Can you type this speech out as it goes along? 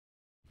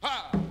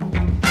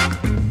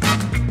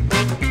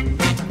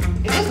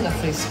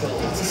monthly school,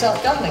 it's a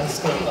self-governing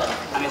school.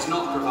 And it's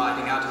not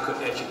providing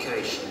adequate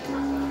education.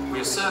 We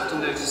assert a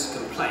notice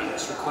of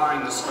complaints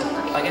requiring the school...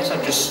 I guess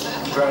I've just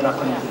grown up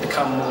and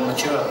become more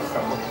mature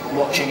from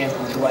watching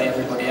the way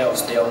everybody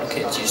else, the older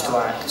kids, used to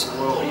act.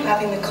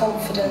 Having the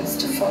confidence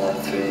to follow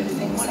through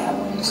things that I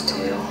wanted to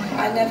do.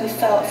 I never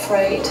felt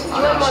afraid.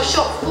 You went my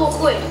shop 4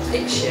 quid,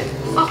 didn't you?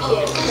 Fuck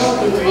you.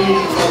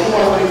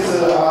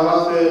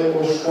 Arate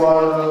o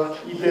școală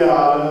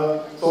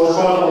ideală sau o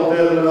școală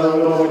modernă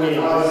în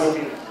România.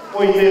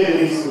 O idee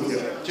de discuție.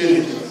 Ce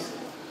ziceți?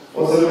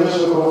 O să vedeți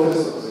și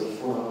profesor să-și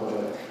spună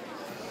părerea.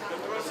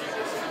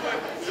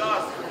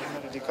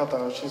 Ridicata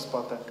și în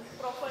spate.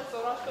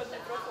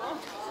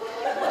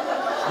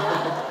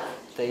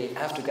 They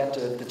have to get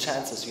the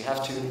chances, you have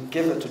to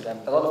give it to them.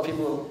 A lot of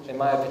people, in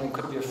my opinion,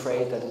 could be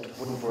afraid that it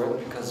wouldn't work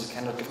because you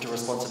cannot give the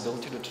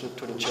responsibility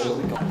to the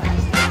children.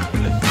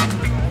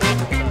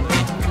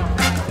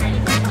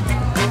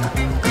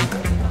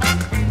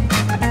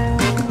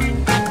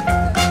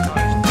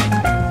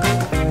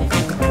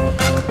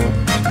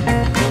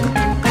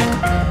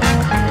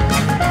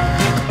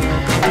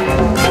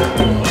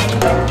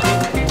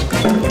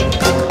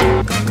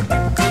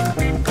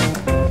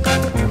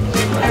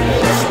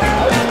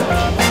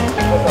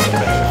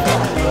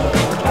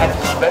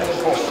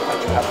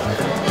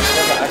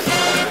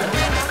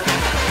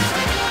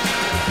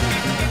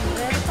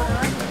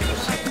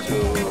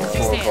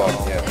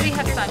 We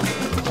have time.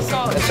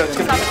 So it's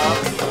going to be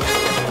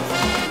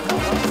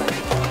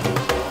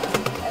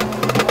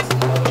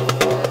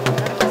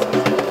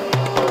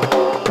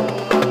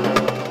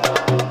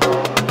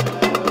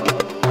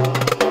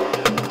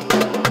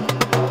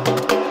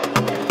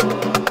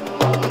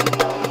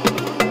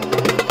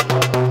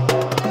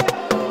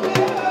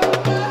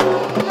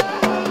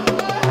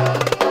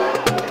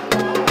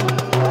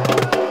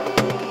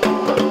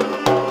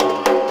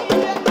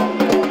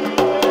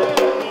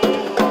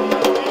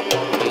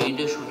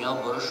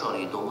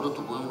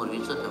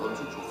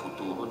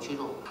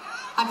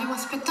Abbiamo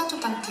aspettato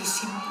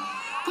tantissimo.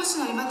 Poi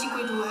sono arrivati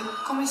quei due,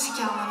 come si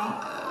chiamano?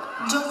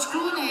 George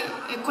Clooney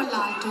e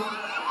quell'altro.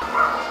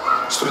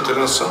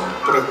 Строителен съм,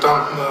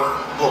 проектант на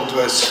блок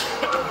 20.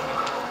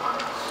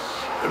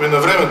 На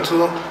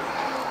времето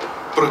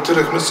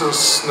проектирахме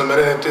с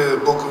намерените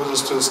блокове да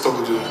стоят 100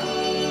 години.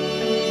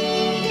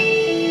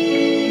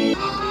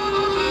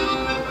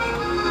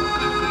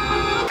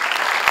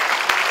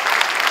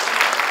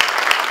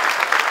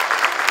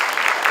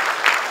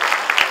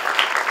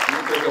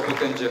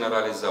 Putem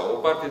generaliza. O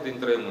parte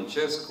dintre ei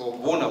muncesc, o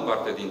bună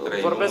parte dintre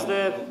ei Vorbesc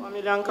de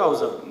familia în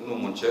cauză. Nu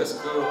muncesc.